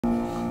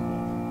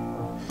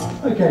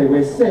Okay,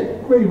 we're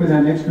set, ready with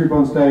our next group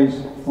on stage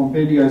from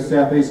Bendigo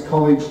Southeast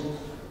College.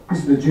 This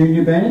is the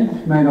junior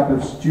band, made up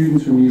of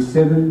students from Year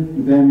 7.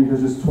 The band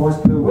rehearses twice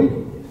per week.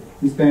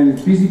 This band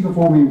is busy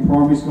performing in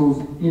primary schools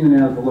in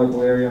and out of the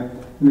local area,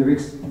 and they're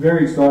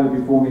very excited to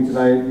be performing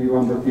today at the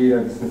Ulumbarra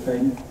Theatre. This is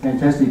a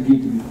fantastic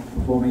gig to be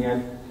performing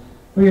at.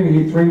 We're going to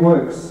hear three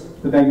works: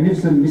 The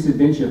Magnificent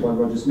Misadventure by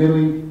Roger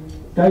Smedley,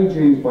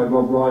 Daydreams by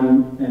Rob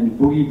Ryden, and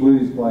Boogie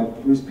Blues by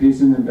Bruce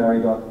Pearson and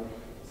Barry Dott.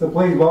 So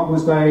please welcome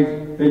to the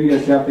stage Bendigo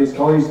Southeast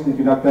College and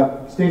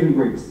conductor Stephen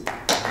Briggs.